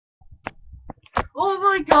Oh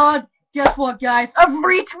my god! Guess what, guys? I've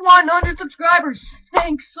reached 100 subscribers!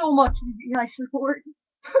 Thanks so much for you guys' support.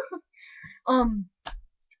 um,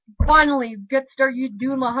 Finally, get started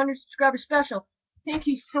doing my 100 subscriber special. Thank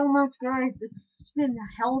you so much, guys. It's been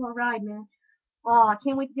a hell of a ride, man. I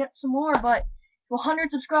can't wait to get some more, but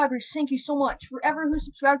 100 subscribers, thank you so much. For everyone who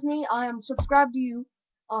subscribed to me, I am subscribed to you.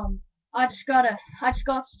 Um, I just got 100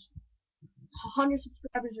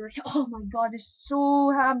 subscribers already. Oh my god,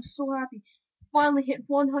 I'm so happy. Finally hit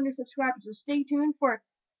 100 subscribers, so stay tuned for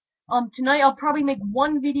tonight. I'll probably make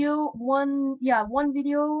one video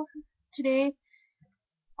today.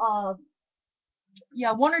 Uh,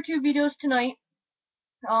 yeah, one or two videos tonight.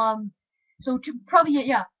 Um, so probably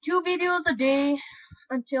yeah, two videos a day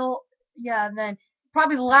until and then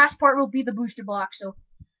probably the last part will be the booster box. So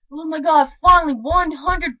oh my god, finally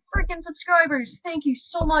 100 freaking subscribers! Thank you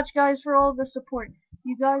so much, guys, for all the support.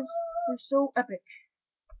 You guys are so epic.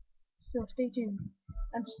 So stay tuned.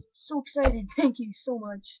 I'm so excited. Thank you so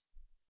much.